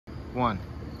1.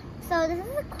 So this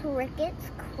is a cricket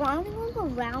crawling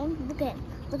around. Look at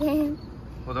him.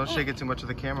 Well, don't shake it too much or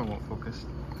the camera won't focus.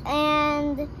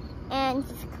 And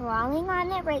he's crawling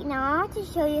on it right now. I want to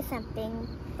show you something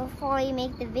before you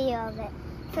make the video of it.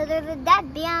 So there's a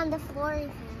dead bee on the floor.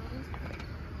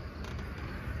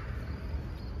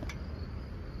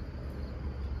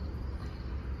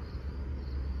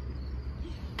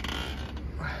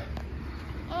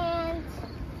 And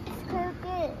this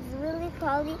cricket is really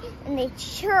crawly, and they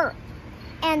chirp,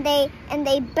 and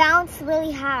they bounce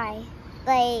really high,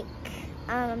 like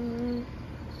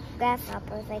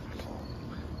grasshoppers, like.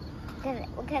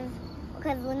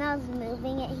 Because when I was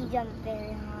moving it, he jumped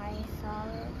very high, so.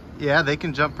 Yeah, they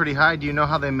can jump pretty high. Do you know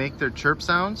how they make their chirp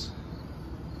sounds?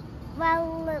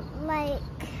 Well, like,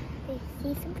 they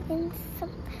see something.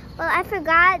 Well, I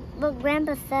forgot what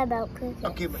Grandpa said about crickets.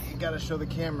 Okay, but you gotta show the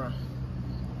camera.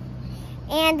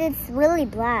 And it's really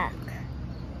black.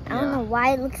 I don't know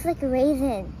why. It looks like a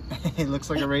raisin. It looks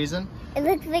like a raisin? It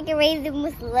looks like a raisin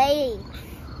with legs.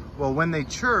 Well, when they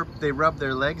chirp, they rub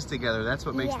their legs together. That's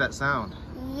what makes that sound.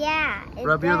 Yeah, it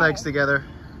Rub your does. legs together.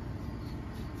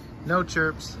 No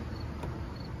chirps.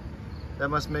 That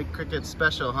must make crickets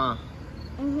special, huh?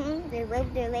 They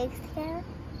rub their legs together,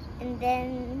 and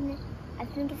then I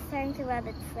think it's starting to rub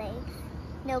its legs.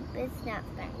 Nope, it's not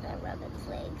starting to rub its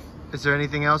legs. Is there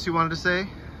anything else you wanted to say?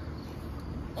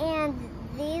 And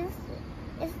these,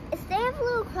 if they have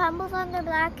little crumbles on their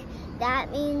back,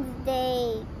 that means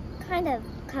they kind of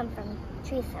come from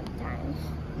trees sometimes.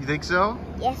 You think so?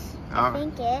 Yes, I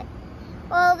think it.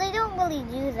 Well, they don't really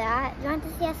do that. Do you want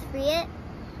to see us free it?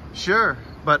 Sure,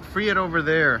 but free it over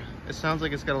there. It sounds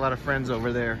like it's got a lot of friends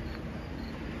over there.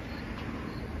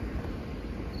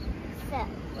 So,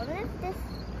 what is this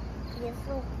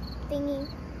little thingy?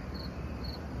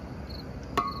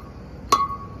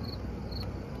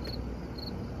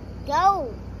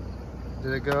 Go!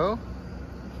 Did it go?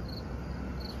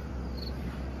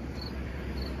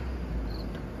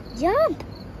 Jump!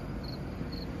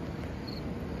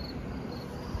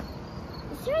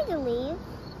 It's trying to leave.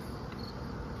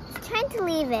 It's trying to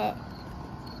leave it.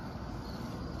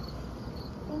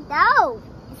 No!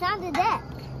 It's on the deck.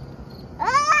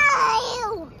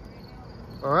 Oh!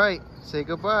 All right, say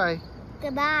goodbye.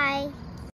 Goodbye.